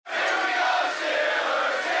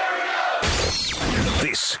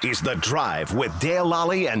This is The Drive with Dale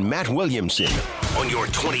Lally and Matt Williamson on your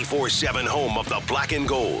 24/7 home of the black and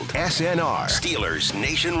gold. SNR, Steelers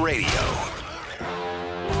Nation Radio.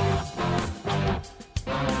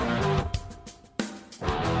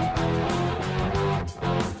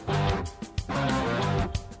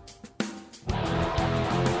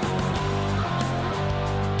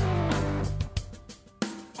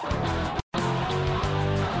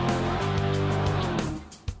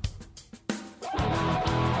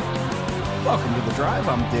 Welcome to The Drive.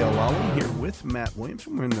 I'm Dale Lally here with Matt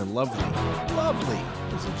Williamson. We're in the lovely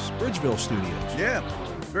Bridgeville studios. Yeah,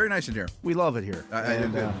 very nice in here. We love it here.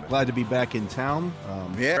 Glad to be back in town.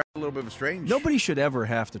 Yeah, a little bit of a strange. Nobody should ever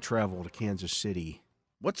have to travel to Kansas City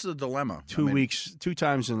What's the dilemma? 2 weeks, 2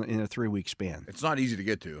 times in a 3-week span. It's not easy to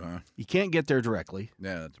get to, huh? You can't get there directly.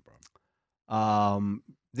 Yeah, that's a problem.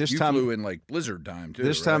 This You time flew in like blizzard time too.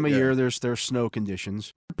 This right? time of Yeah. year, there's snow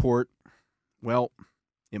conditions. Airport, well,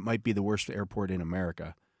 it might be the worst airport in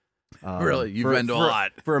America. Really? You've been to a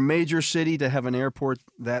lot. For a major city to have an airport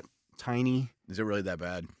that tiny. Is it really that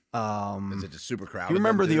bad? Is it just super crowded? Do you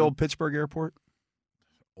remember then, the too? old Pittsburgh airport?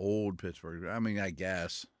 Old Pittsburgh? I mean, I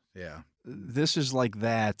guess. Yeah. This is like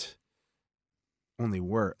that. Only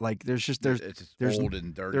worse. Like there's It's just there's old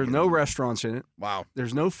and dirty. there's no restaurants in it. Wow.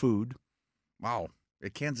 There's no food. Wow.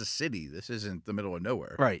 At Kansas City, this isn't the middle of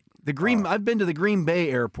nowhere. Right. I've been to the Green Bay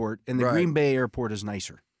airport, and the Right. Green Bay airport is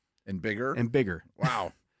nicer And bigger? and bigger.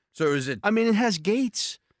 Wow. So is it? I mean, it has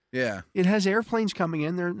gates. Yeah. It has airplanes coming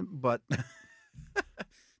in there, but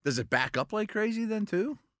Does it back up like crazy then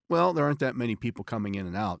too? well, there aren't that many people coming in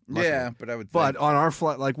and out. luckily. Yeah, but I would think. But on our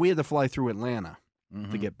flight, like we had to fly through Atlanta to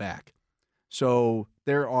Mhm. get back. So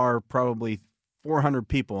there are probably 400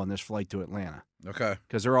 people on this flight to Atlanta Okay.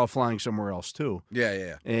 because they're all flying somewhere else too. Yeah,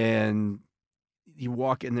 yeah. And you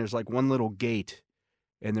walk in, there's like one little gate,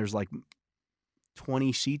 and there's like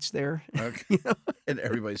 20 seats there. Okay. You know? And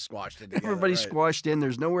everybody's squashed in together. Everybody's right? squashed in.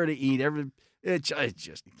 There's nowhere to eat. It's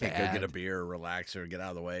just Can't bad. go get a beer or relax or get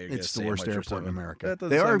out of the way. Or It's get a the worst sandwich or airport in something. America. That doesn't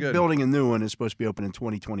They are sound good. building a new one. It's supposed to be open in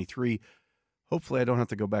 2023. Hopefully, I don't have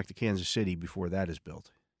to go back to Kansas City before that is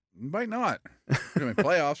built. Might not. I mean,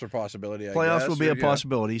 playoffs are a possibility. I Playoffs guess, will be or, a yeah,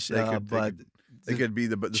 possibility, They could be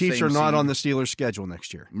the Chiefs same are not seed. on the Steelers' schedule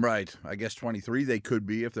next year. Right. I guess 23 they could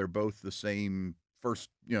be if they're both the same first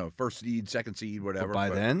seed, second seed, whatever. But by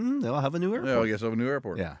then, they'll have a new airport. Yeah, I guess of a new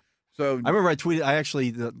airport. Yeah. So I remember I tweeted. I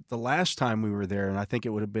actually the last time we were there, and I think it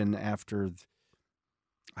would have been after.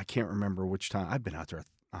 I can't remember which time. I've been out there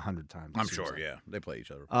 100 times. it I'm seems sure. like. Yeah, they play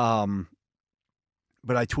each other.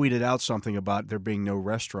 But I tweeted out something about there being no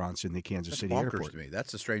restaurants in the Kansas That's City bonkers airport, to me.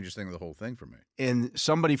 That's the strangest thing of the whole thing for me. and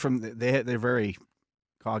somebody from they're very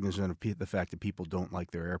cognizant of the fact that people don't like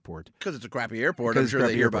their airport. Because it's a crappy airport. Because I'm it's sure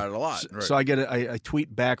crappy they hear airport. about it a lot. So, Right. so I get a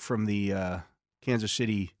tweet back from the Kansas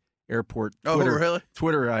City airport oh, really?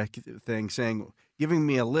 Twitter thing saying, giving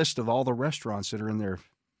me a list of all the restaurants that are in there.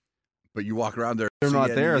 But you walk around there. They're see not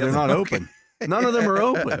any there. of They're them? not Okay. open. None of them are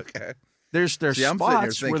open. Okay. There's See, I'm sitting here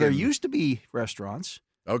spots where there thinking- used to be restaurants.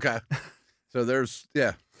 Okay. So I'm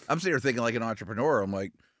sitting here thinking like an entrepreneur. I'm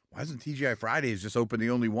like, why isn't TGI Fridays just open the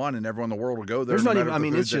only one and everyone in the world will go there? There's no not matter even. if I the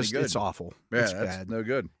mean, food's it's any good? it's awful. Yeah, It's that's bad, no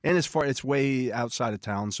good. and it's way outside of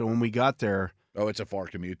town. So when we got there, Oh, it's a far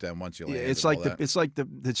commute then once you land. it's and like all that. it's like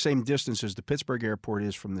the same distance as the Pittsburgh airport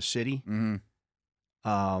is from the city. Mhm.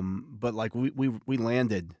 But like we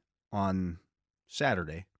landed on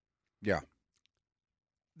Saturday. Yeah.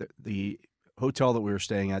 The hotel that we were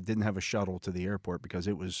staying at didn't have a shuttle to the airport because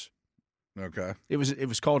it was Okay.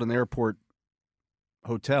 called an airport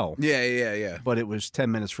hotel. Yeah. But it was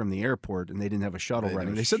 10 minutes from the airport, and they didn't have a shuttle They didn't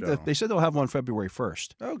running. have a shuttle. They said they'll have one February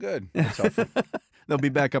 1st. Oh, good. That's helpful. They'll be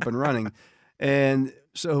back up and running. And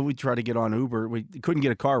so we tried to get on Uber. We couldn't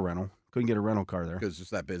get a car rental. Couldn't get a rental car there. Because it's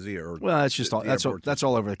that busy or Well, that's just the all. airport's- That's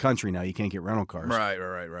all over the country now. You can't get rental cars.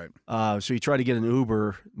 Right. So you try to get an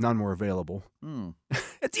Uber, none were available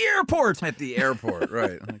at the airport. At the airport,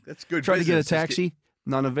 right. Like, that's good. Try to get a business. Just taxi,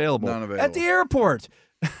 none available. None at available. the airport.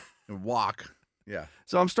 and walk. Yeah.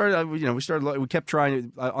 So we kept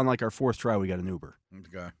trying on like our fourth try. We got an Uber.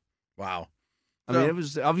 Okay. Wow. I mean, it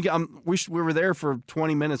was. We were there for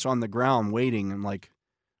 20 minutes on the ground waiting. I'm like,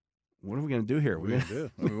 what are we going to do here? What are we gonna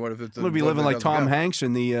do? I mean, what if it's I'm going to be living like Tom Hanks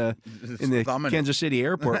in the thumbing. Kansas City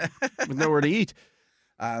airport with nowhere to eat.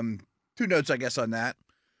 2 notes, I guess, on that.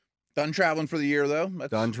 Done traveling for the year, though. That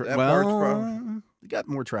part's We got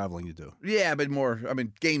more traveling to do. yeah, but more. I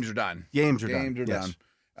mean, games are done. Games are Yes. done.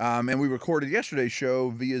 And we recorded yesterday's show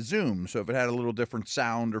via Zoom, so if it had a little different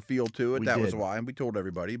sound or feel to it, We that was did. why. And we told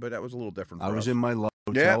everybody, but that was a little different. I for was us. in my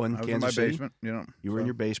hotel I in was Kansas in my City. basement. You were in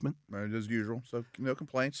your basement. As usual, so no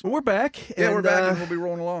complaints. Well, we're back. Yeah, and, we're back, and we'll be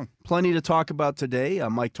rolling along. Plenty to talk about today.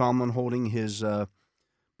 Mike Tomlin holding his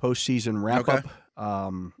postseason wrap-up.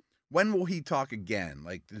 When will he talk again?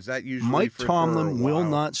 Like, is that usually Mike for a Tomlin will while?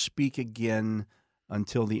 not speak again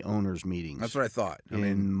until the owners' meetings. That's what I thought.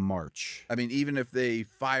 in March. I mean, even if they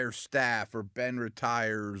fire staff or Ben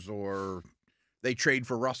retires or they trade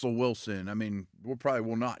for Russell Wilson, I mean, we probably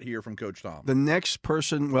will not hear from Coach Tomlin. The next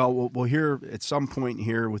person, we'll hear at some point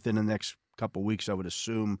here within the next couple of weeks, I would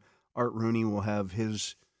assume Art Rooney will have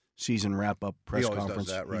his season wrap-up press always does conference.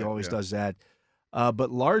 that, right? He always Yeah. does that.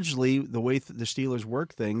 But largely, the way the Steelers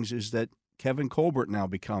work things is that Kevin Colbert now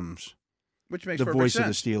becomes Which makes the perfect voice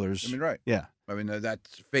sense. of the Steelers. I mean, right. Yeah. I mean, that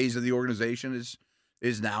phase of the organization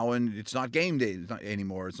is now, and it's not game day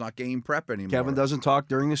anymore. It's not game prep anymore. Kevin doesn't talk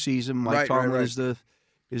during the season. Mike Tomlin right. is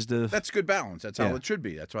the That's good balance. That's how Yeah. it should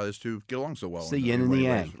be. That's why those two get along so well. It's the in yin and many the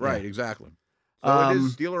ways. yang. Right, Yeah. exactly. So it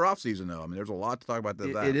is Steeler off season, though. I mean, there's a lot to talk about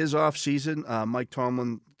that. It is off season. Mike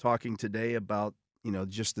Tomlin talking today about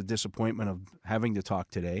just the disappointment of having to talk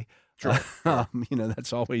today. Sure.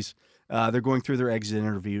 That's always they're going through their exit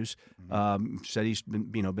interviews. Mm-hmm. Said he's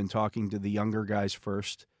been talking to the younger guys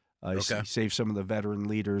first. He saved some of the veteran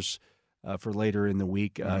leaders for later in the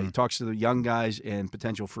week. He talks to the young guys and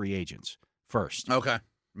potential free agents first. Okay.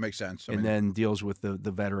 Makes sense. I and mean, then deals with the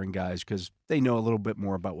veteran guys because they know a little bit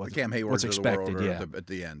more about the Cam Haywards what's of expected. the world Yeah, at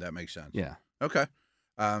the end. That makes sense. yeah. Okay.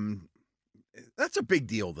 That's a big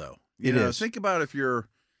deal, though. It is. Think about if you're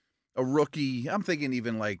a rookie. I'm thinking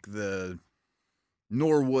even like the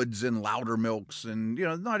Norwoods and Loudermilks and,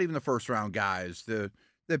 not even the first-round guys.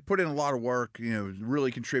 They put in a lot of work,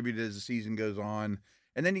 really contributed as the season goes on.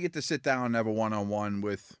 And then you get to sit down and have a one-on-one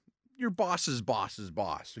with your boss's boss's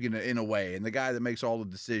boss, in a way, and the guy that makes all the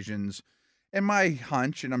decisions. And my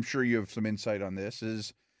hunch, and I'm sure you have some insight on this,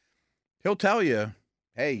 is he'll tell you,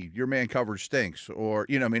 hey, your man coverage stinks. Or,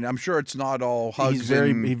 I'm sure it's not all hugs. He's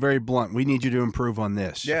very blunt. We need you to improve on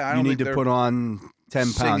this. Yeah, I you don't need think to they're put on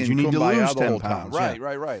 10 pounds. You singing need to Kumbaya lose the 10 whole time. pounds. Right,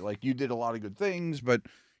 Yeah. right. Like, you did a lot of good things, but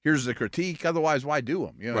here's the critique. Otherwise, why do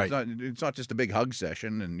them? Right. It's not just a big hug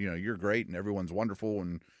session and, you're great and everyone's wonderful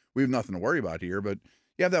and we have nothing to worry about here. But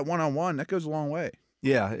you have that one-on-one, that goes a long way.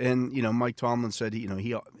 Yeah, and Mike Tomlin said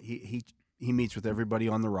he meets with everybody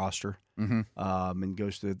on the roster, and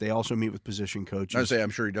goes to. They also meet with position coaches.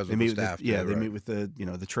 I'm sure he does They with meet the staff. with they meet with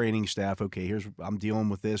the training staff. Okay, I'm dealing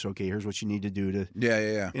with this. Okay, here's what you need to do to.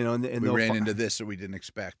 Yeah. And we they'll ran into this that we didn't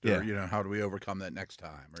expect, or Yeah. how do we overcome that next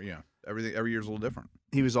time, or every year's a little different.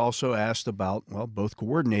 He was also asked about both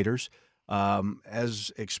coordinators.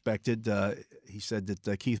 As expected, he said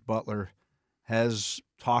that Keith Butler has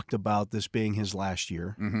talked about this being his last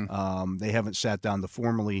year. They haven't sat down to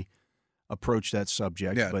formally approach that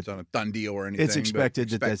subject. Yeah, but it's not a done deal or anything. it's expected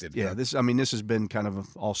but that. This has been kind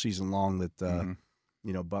of all season long that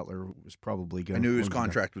Butler was probably going. I knew his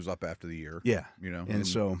contract was up after the year. Yeah, and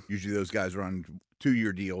so usually those guys are on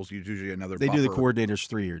 2-year deals. Usually another. They do the buffer. coordinators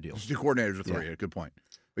 3-year deals. The coordinators are 3. Yeah. Good point.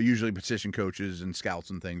 But usually position coaches and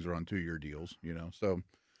scouts and things are on 2-year deals. So.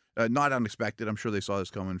 Not unexpected. I'm sure they saw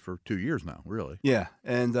this coming for 2 years now, really. Yeah,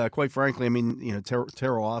 and quite frankly, I mean,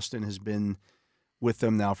 Terrell Austin has been with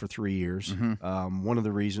them now for 3 years. One of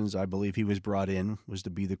the reasons I believe he was brought in was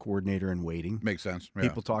to be the coordinator in waiting. Makes sense. Yeah.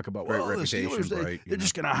 People talk about, Great the reputation, Steelers, they're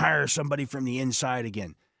just going to hire somebody from the inside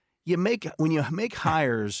again. When you make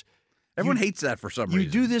hires, everyone hates that for some reason. You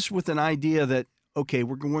do this with an idea that, okay,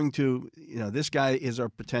 we're going to, this guy is our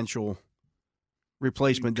potential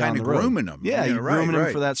replacement down the road. Grooming them. Yeah, you're grooming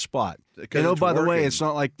him for that spot. By the way, it's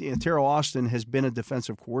not like Terrell Austin has been a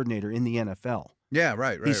defensive coordinator in the NFL. Yeah,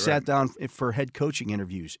 right. He sat down for head coaching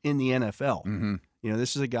interviews in the NFL.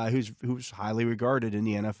 This is a guy who's highly regarded in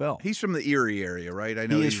the NFL. He's from the Erie area, right? I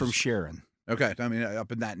know he is from Sharon. Okay, I mean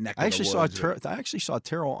up in that neck. I actually saw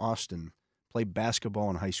Terrell Austin play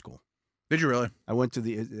basketball in high school. Did you really? I went to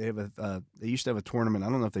they used to have a tournament. I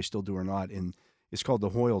don't know if they still do or not. It's called the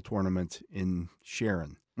Hoyle Tournament in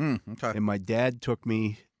Sharon. Okay. And my dad took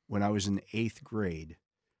me when I was in 8th grade.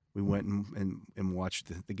 We went and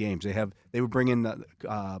watched the games. They would bring in the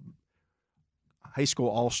high school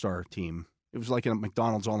all-star team. It was like a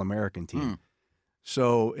McDonald's All-American team.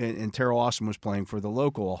 So, and Terrell Austin was playing for the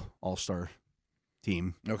local all-star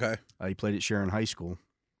team. Okay. He played at Sharon High School.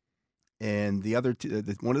 And the other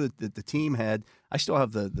one of the team had, I still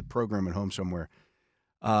have the program at home somewhere.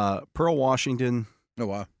 Pearl Washington. Oh,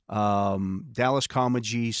 wow. Dallas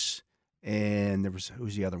Comagese, and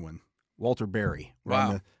who's the other one? Walter Berry.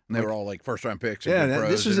 Wow. And they were all like first-round picks. Yeah,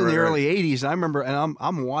 this was in the early 80s. I remember, and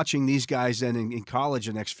I'm watching these guys then in college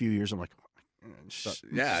the next few years. I'm like,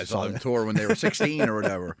 Yeah, I saw them tour when they were 16 or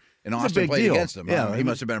whatever, and It's a Austin big played deal. against them. Yeah, He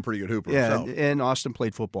must have been a pretty good hooper Yeah, himself. and Austin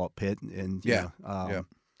played football at Pitt, and you Yeah, know,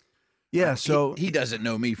 yeah. So he doesn't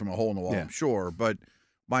know me from a hole in the wall, Yeah. I'm sure. But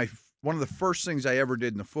one of the first things I ever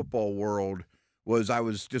did in the football world was I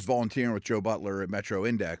was just volunteering with Joe Butler at Metro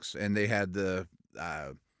Index, and they had the,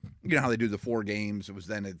 you know how they do the 4 games. It was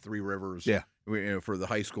then at Three Rivers, Yeah. For the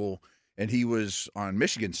high school, and he was on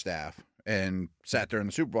Michigan staff and sat there in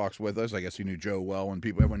the super box with us. I guess he knew Joe well, and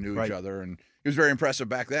everyone knew Right. each other, and he was very impressive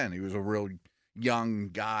back then. He was a real young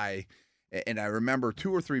guy. And I remember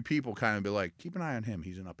 2 or 3 people kind of be like, keep an eye on him.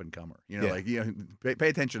 He's an up-and-comer. Yeah. Pay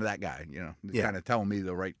attention to that guy, Yeah. kind of telling me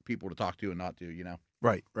the right people to talk to and not to.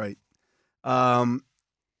 right. I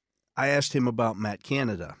asked him about Matt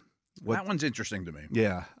Canada. That one's interesting to me.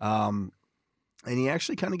 Yeah. And he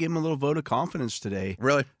actually kind of gave him a little vote of confidence today.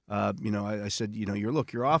 Really? I said,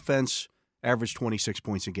 your offense averaged 26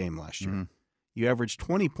 points a game last year. Mhm. You averaged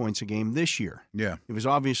 20 points a game this year. Yeah. It was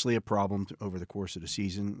obviously a problem over the course of the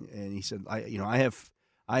season. And he said, I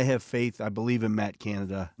have faith. I believe in Matt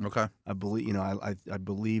Canada. Okay. I believe, I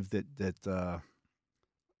believe that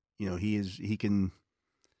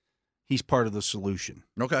he's part of the solution.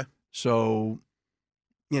 Okay. So,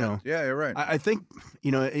 Yeah, you're right. I think,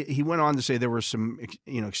 he went on to say there were some,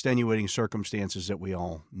 extenuating circumstances that we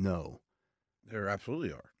all know. There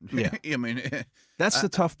absolutely are. Yeah. I mean, That's the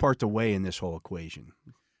tough part to weigh in this whole equation.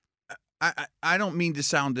 I don't mean to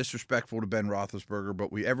sound disrespectful to Ben Roethlisberger,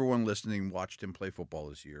 but everyone listening watched him play football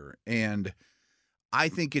this year, and I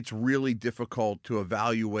think it's really difficult to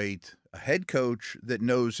evaluate a head coach that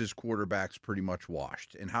knows his quarterback's pretty much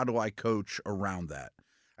washed. And how do I coach around that?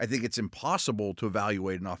 I think it's impossible to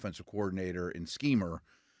evaluate an offensive coordinator and schemer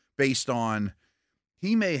based on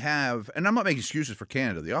he may have, and I'm not making excuses for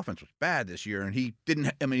Canada. The offense was bad this year, and he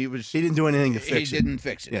didn't do anything to fix it. He didn't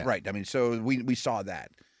fix it, Yeah. right? I mean, so we saw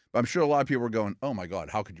that. But I'm sure a lot of people were going, "Oh my God,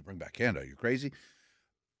 how could you bring back Canada? Are you crazy?"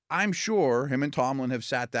 I'm sure him and Tomlin have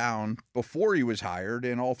sat down before he was hired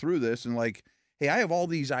and all through this, and like, hey, I have all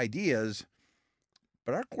these ideas,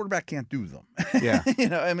 but our quarterback can't do them. Yeah.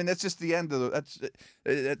 I mean, that's just the end of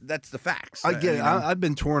that's the facts. I get it. I've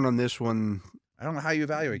been torn on this one I don't know how you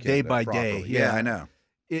evaluate day Canada by properly. day. Yeah, I know.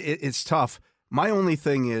 It's tough. My only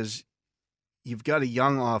thing is you've got a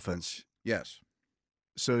young offense. Yes.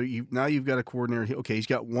 So you've got a coordinator. Okay, he's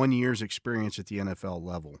got 1 year's experience at the NFL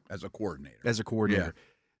level As a coordinator. as a coordinator.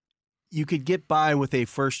 You could get by with a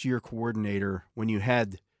first-year coordinator when you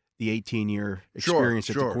had the 18-year experience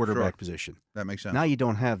at the quarterback position. That makes sense. Now you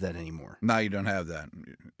don't have that anymore. Now you don't have that.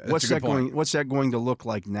 That's What's a good that point. going? What's that going to look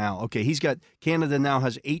like now? Okay, Canada now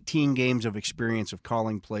has 18 games of experience of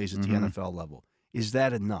calling plays at the NFL level. Is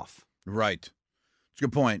that enough? Right. It's a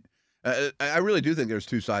good point. I really do think there's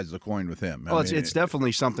 2 sides of the coin with him. Well, it's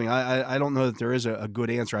definitely something. I don't know that there is a good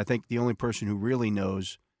answer. I think the only person who really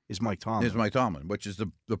knows is Mike Tomlin. Is Mike Tomlin, which is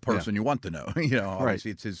the person you want to know.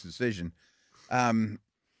 Obviously it's his decision.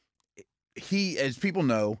 He, as people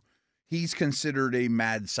know, he's considered a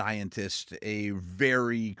mad scientist, a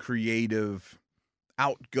very creative,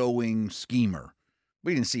 outgoing schemer.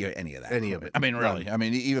 We didn't see any of that. Any of it. I mean, really. None. I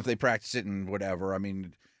mean, even if they practice it and whatever, I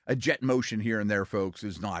mean, a jet motion here and there, folks,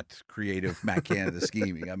 is not creative Matt Canada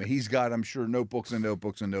scheming. I mean, he's got, I'm sure, notebooks and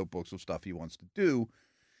notebooks and notebooks of stuff he wants to do.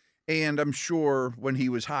 And I'm sure when he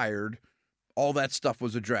was hired, all that stuff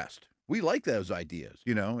was addressed. We like those ideas,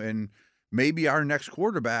 and maybe our next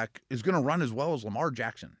quarterback is going to run as well as Lamar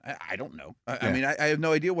Jackson. I don't know. I mean, I have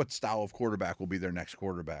no idea what style of quarterback will be their next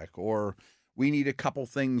quarterback, or we need a couple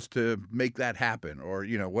things to make that happen, or,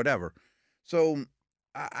 whatever. So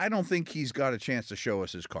I don't think he's got a chance to show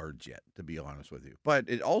us his cards yet, to be honest with you. But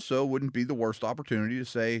it also wouldn't be the worst opportunity to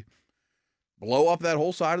say, blow up that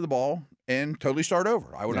whole side of the ball and totally start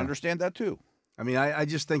over. I would understand that too. I mean, I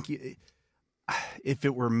just think if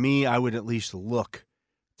it were me, I would at least look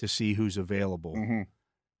to see who's available.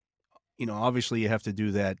 Obviously you have to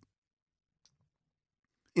do that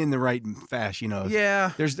in the right fashion.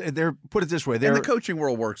 Yeah. Put it this way. And the coaching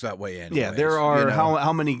world works that way anyway. Yeah, there are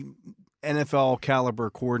how many NFL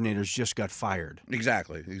caliber coordinators just got fired.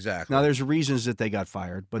 Exactly. Now there's reasons that they got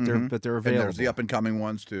fired, but they're available. And there's the up and coming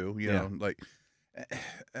ones too. Like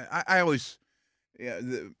I always,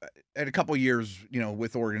 at a couple years,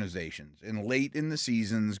 with organizations and late in the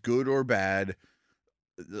seasons, good or bad,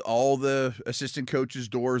 all the assistant coaches'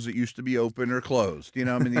 doors that used to be open are closed.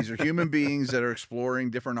 I mean, these are human beings that are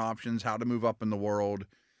exploring different options, how to move up in the world.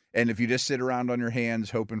 And if you just sit around on your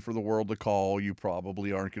hands hoping for the world to call, you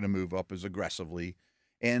probably aren't going to move up as aggressively.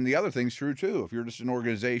 And the other thing's true, too. If you're just an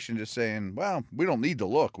organization just saying, well, we don't need to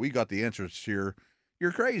look, we got the answers here,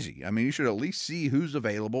 you're crazy. I mean, you should at least see who's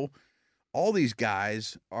available. all these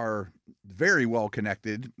guys are very well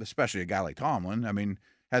connected, especially a guy like Tomlin. I mean,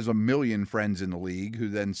 has a million friends in the league who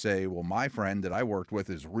then say, well, my friend that I worked with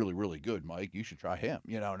is really, really good, Mike. You should try him.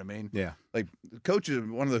 You know what I mean? Yeah. Like coaches,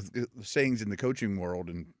 one of the sayings in the coaching world,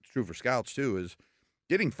 and it's true for scouts too, is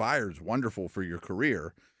getting fired is wonderful for your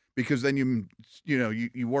career because then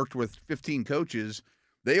you worked with 15 coaches.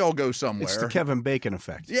 They all go somewhere. It's the Kevin Bacon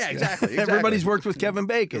effect. Yeah, exactly. Everybody's worked with Kevin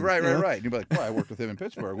Bacon. Right. And you'd be like, well, I worked with him in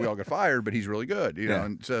Pittsburgh. We all got fired, but he's really good. You know, Yeah.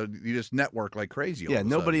 and so you just network like crazy. All Yeah, of a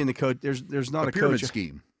nobody sudden. in the coach. There's not a pyramid coach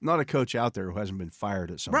scheme. Not a coach out there who hasn't been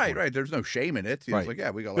fired at some point. Right. There's no shame in it. It's Right. like,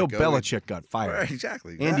 yeah, we got Bill let go. Belichick got fired. Right,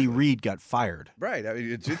 exactly. Andy Reid got fired. Right. I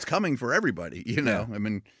mean, it's coming for everybody. You know. Yeah. I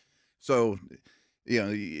mean, so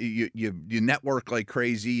you network like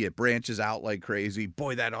crazy. It branches out like crazy.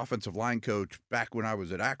 Boy, that offensive line coach back when I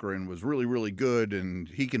was at Akron was really, really good, and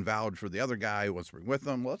he can vouch for the other guy who wants to bring with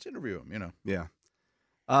him. Well, let's interview him. You know. Yeah.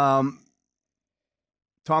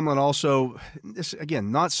 Tomlin also, this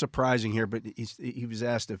again, not surprising here, but he was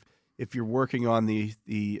asked if you're working on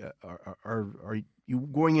are you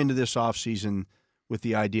going into this offseason with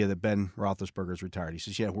the idea that Ben Roethlisberger's retired? He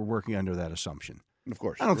says, yeah, we're working under that assumption. Of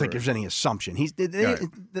course. I don't think there's any assumption.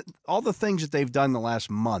 All the things that they've done the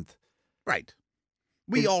last month. Right.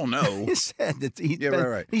 We all know. He said that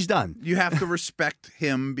right. he's done. You have to respect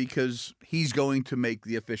him because he's going to make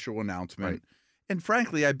the official announcement. Right. And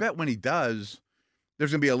frankly, I bet when he does,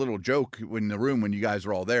 there's going to be a little joke in the room when you guys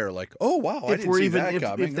are all there, like, "Oh wow, I didn't see that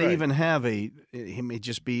coming." If they even have he may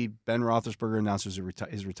just be Ben Roethlisberger announces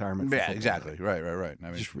his retirement. For yeah, football. exactly. Right. I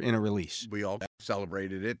mean, Just in a release. we all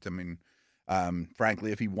celebrated it. I mean,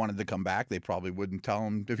 frankly, if he wanted to come back, they probably wouldn't tell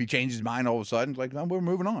him. If he changed his mind all of a sudden, it's like, no, we're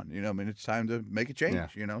moving on. You know, I mean, it's time to make a change. Yeah.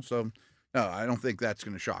 You know, so no, I don't think that's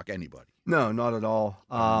going to shock anybody. No, not at all.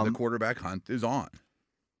 The quarterback hunt is on.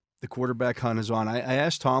 The quarterback hunt is on. I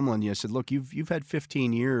asked Tomlin. I said, "Look, you've had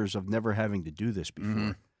 15 years of never having to do this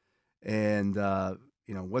before, and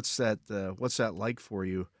what's that like for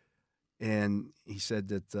you?" And he said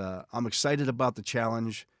that I'm excited about the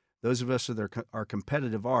challenge. Those of us that are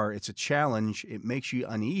competitive it's a challenge. It makes you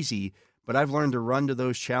uneasy, but I've learned to run to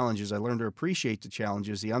those challenges. I learned to appreciate the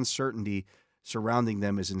challenges. The uncertainty surrounding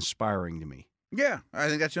them is inspiring to me. Yeah, I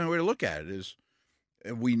think that's the only way to look at it. Is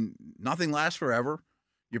nothing lasts forever.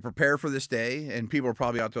 You prepare for this day, and people are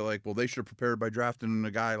probably out there like, well, they should have prepared by drafting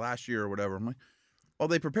a guy last year or whatever. I'm like, well,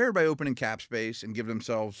 they prepared by opening cap space and give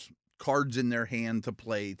themselves cards in their hand to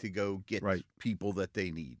play to go get people that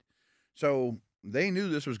they need. So they knew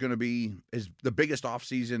this was going to be the biggest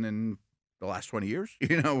offseason in the last 20 years.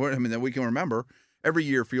 You know, I mean, that we can remember. Every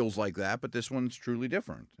year feels like that, but this one's truly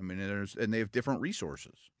different. I mean, and they have different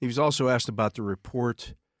resources. He was also asked about the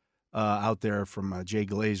report out there from Jay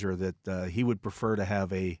Glazer that he would prefer to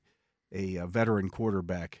have a veteran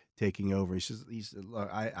quarterback taking over. He says, "Look,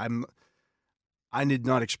 I did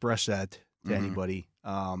not express that to anybody."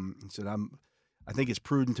 He said, "I think it's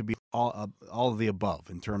prudent to be all of the above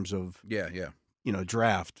in terms of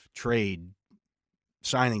draft, trade,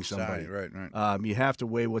 signing somebody. Right. You have to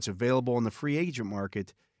weigh what's available in the free agent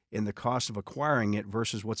market and the cost of acquiring it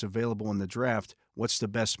versus what's available in the draft. What's the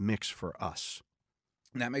best mix for us?"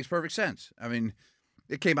 And that makes perfect sense. I mean,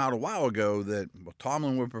 it came out a while ago that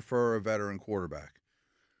Tomlin would prefer a veteran quarterback.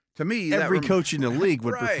 To me, every coach in the league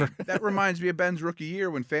would prefer. That reminds me of Ben's rookie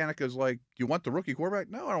year when Faneca's like, "You want the rookie quarterback?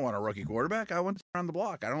 No, I don't want a rookie quarterback. I want around the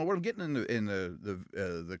block. I don't know what I'm getting in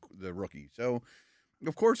the rookie." So,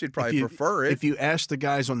 of course, he'd probably prefer it. If you ask the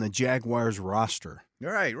guys on the Jaguars roster,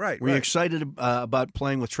 right. Were you excited about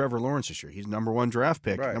playing with Trevor Lawrence this year? He's number 1 draft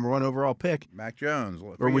pick, number 1 overall pick. Mac Jones,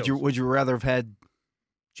 or would you rather have had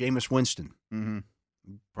Jameis Winston? Mm-hmm.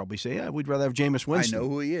 Probably say, yeah, we'd rather have Jameis Winston. I know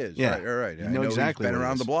who he is. Yeah, right. You know exactly. He's been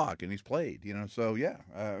around the block and he's played. You know, so yeah.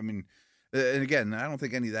 I mean, and again, I don't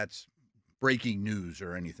think any of that's breaking news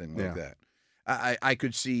or anything like that. I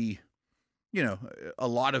could see, a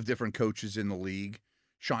lot of different coaches in the league.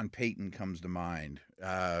 Sean Payton comes to mind.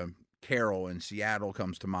 Carroll in Seattle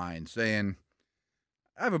comes to mind, saying,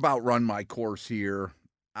 "I've about run my course here.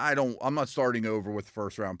 I'm not starting over with the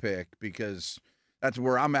first round pick because that's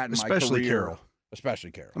where I'm at in my career." Carroll.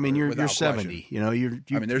 Especially Carroll. I mean, you're 70.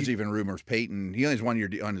 Question. There's even rumors Peyton. He only has 1 year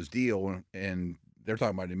on his deal, and they're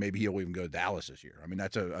talking about maybe he'll even go to Dallas this year. I mean,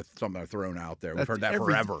 that's something I've thrown out there. We've heard that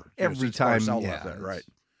forever. Every time, out there,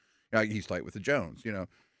 right? He's tight with the Jones,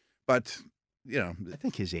 but I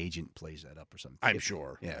think his agent plays that up or something. I'm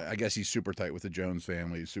sure. Yeah, I guess he's super tight with the Jones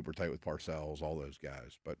family. He's super tight with Parcells, all those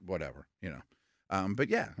guys. But whatever, But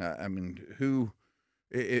yeah, I mean,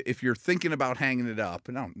 if you're thinking about hanging it up,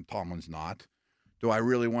 and Tomlin's not. Do I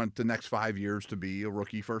really want the next 5 years to be a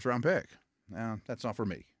rookie first-round pick? that's not for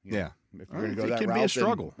me. You Yeah. know, if you're going to go It that can route, be a then-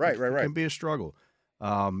 struggle. Right. It can be a struggle.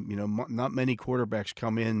 Not many quarterbacks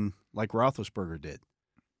come in like Roethlisberger did.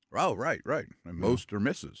 Oh, right. And most are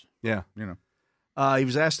misses. Yeah. You know. He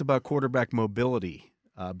was asked about quarterback mobility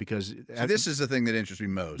because So this is the thing that interests me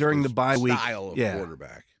most. During is the bye week, style of yeah.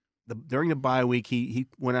 quarterback. during the bye week, he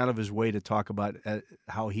went out of his way to talk about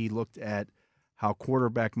how he looked at how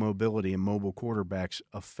quarterback mobility and mobile quarterbacks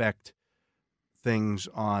affect things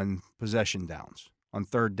on possession downs, on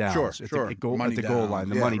third downs, Sure, at sure. the goal Money line,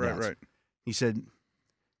 the downs. money Yeah, downs. right. He said,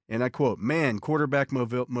 and I quote, "Man, quarterback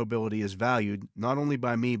mobility is valued not only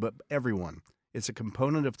by me but everyone. It's a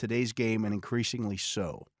component of today's game and increasingly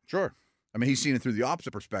so." Sure. I mean, he's seen it through the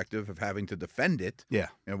opposite perspective of having to defend it. Yeah.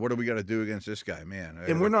 And what do we got to do against this guy, man?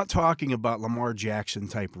 And we're not talking about Lamar Jackson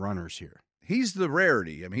type runners here. He's the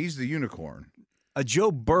rarity. I mean, he's the unicorn. A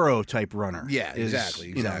Joe Burrow type runner. Yeah, is, exactly.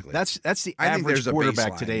 you know, Exactly. that's the I think average there's a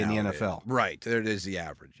quarterback baseline today in the nowadays. NFL. Right. There it is, the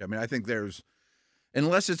average. I mean, I think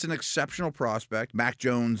unless it's an exceptional prospect, Mac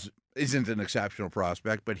Jones isn't an exceptional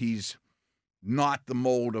prospect, but he's not the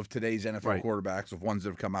mold of today's NFL Right. quarterbacks, of ones that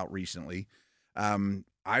have come out recently.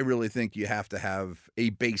 I really think you have to have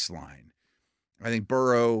a baseline. I think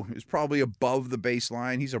Burrow is probably above the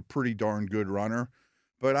baseline. He's a pretty darn good runner.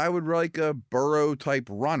 But I would like a Burrow-type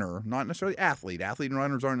runner, not necessarily athlete. Athlete and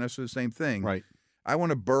runners aren't necessarily the same thing. Right. I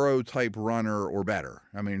want a Burrow-type runner or better.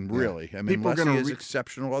 I mean, really. I mean, People are unless gonna he has re-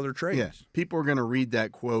 exceptional other traits. Yeah. People are going to read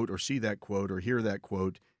that quote or see that quote or hear that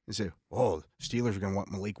quote and say, "Oh, Steelers are going to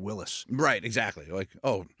want Malik Willis." Right, exactly. Like,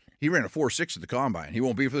 oh, he ran a 4.6 at the combine. He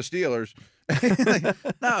won't be for the Steelers.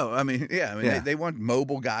 No, I mean, yeah. I mean, They want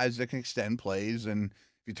mobile guys that can extend plays, and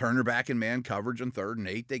if you turn your back in man coverage on 3rd and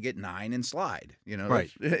 8, they get 9 and slide. You know,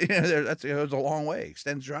 Right. That's it goes a long way.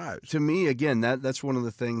 Extends drives. To me, again, that's one of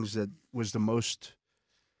the things that was the most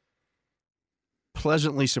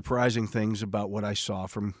pleasantly surprising things about what I saw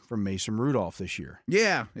from Mason Rudolph this year.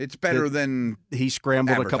 Yeah, it's better than He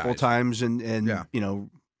scrambled a couple Advertised. times and Yeah.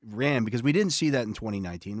 ran, because we didn't see that in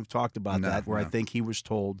 2019. We've talked about No, that, where I no. think he was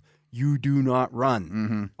told, "You do not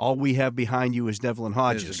run. All we have behind you is Devlin is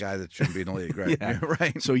Hodges. a guy that shouldn't be in the league, right? Yeah.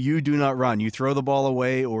 Right. So you do not run. You throw the ball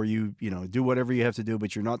away, or you do whatever you have to do,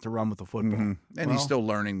 but you're not to run with the football." Mhm. And he's Well, still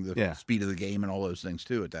learning the yeah. speed of the game and all those things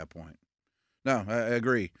too at that point. No, I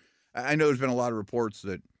agree. I know there's been a lot of reports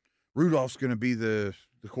that Rudolph's going to be the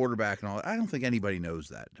quarterback and all that. I don't think anybody knows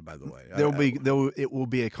that, by the way. it will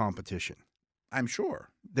be a competition. I'm sure.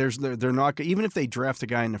 They're not, even if they draft a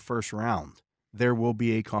guy in the first round, there will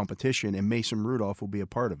be a competition, and Mason Rudolph will be a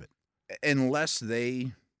part of it. Unless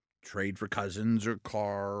they trade for Cousins or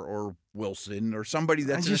Carr or Wilson or somebody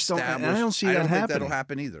that's just don't- established. and I don't see I that don't think happening. that'll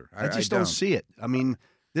happen either. I just don't see it. I mean,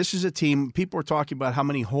 this is a team. People are talking about how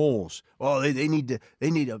many holes. Oh, they need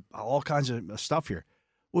all kinds of stuff here.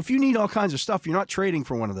 Well, if you need all kinds of stuff, you're not trading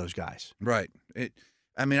for one of those guys. Right.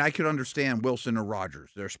 I mean, I could understand Wilson or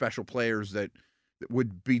Rodgers. They're special players that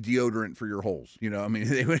would be deodorant for your holes. You know, I mean,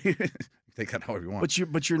 they would take that however you want.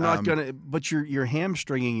 But you're not gonna. But you're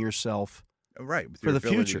hamstringing yourself Right. With for your the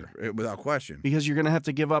ability, future. without question. because you're going to have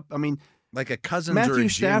to give up. I mean, Like a Cousins or a Matthew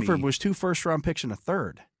Stafford Jimmy. was 2 first-round picks and a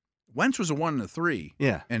third. Wentz was a 1 and a 3.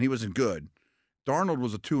 Yeah. And he wasn't good. Darnold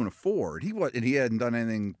was a 2 and a 4. And he hadn't done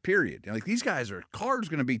anything, period. Like, these guys Carr's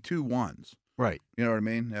going to be 2 1s. Right. You know what I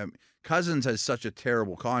mean? Cousins has such a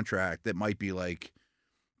terrible contract that might be like,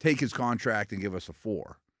 take his contract and give us a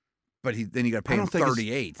 4. But then you got to pay him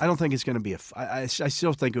 38. I don't think it's going to be I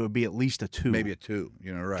still think it would be at least a 2. Maybe a 2,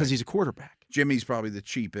 you know, right? Because he's a quarterback. Jimmy's probably the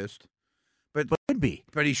cheapest. But could be.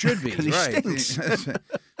 But he should be, 'Cause he right? stinks.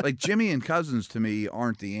 Like Jimmy and Cousins to me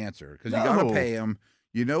aren't the answer because you got to No. pay them.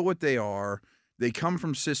 You know what they are. They come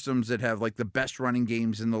from systems that have like the best running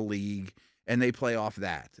games in the league, and they play off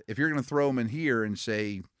that. If you're going to throw them in here and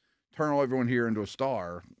say, turn everyone here into a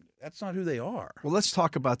star, that's not who they are. Well, let's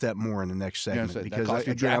talk about that more in the next You know, segment so that because costs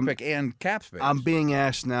you draft pick and cap space. I'm being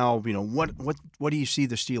asked now, what do you see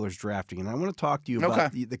the Steelers drafting? And I want to talk to you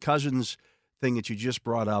about Okay. the Cousins thing that you just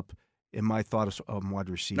brought up and my thoughts on wide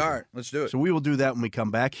receiver. All right, let's do it. So we will do that when we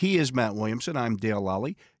come back. He is Matt Williamson. I'm Dale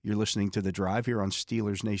Lally. You're listening to The Drive here on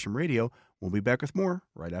Steelers Nation Radio. We'll be back with more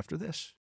right after this.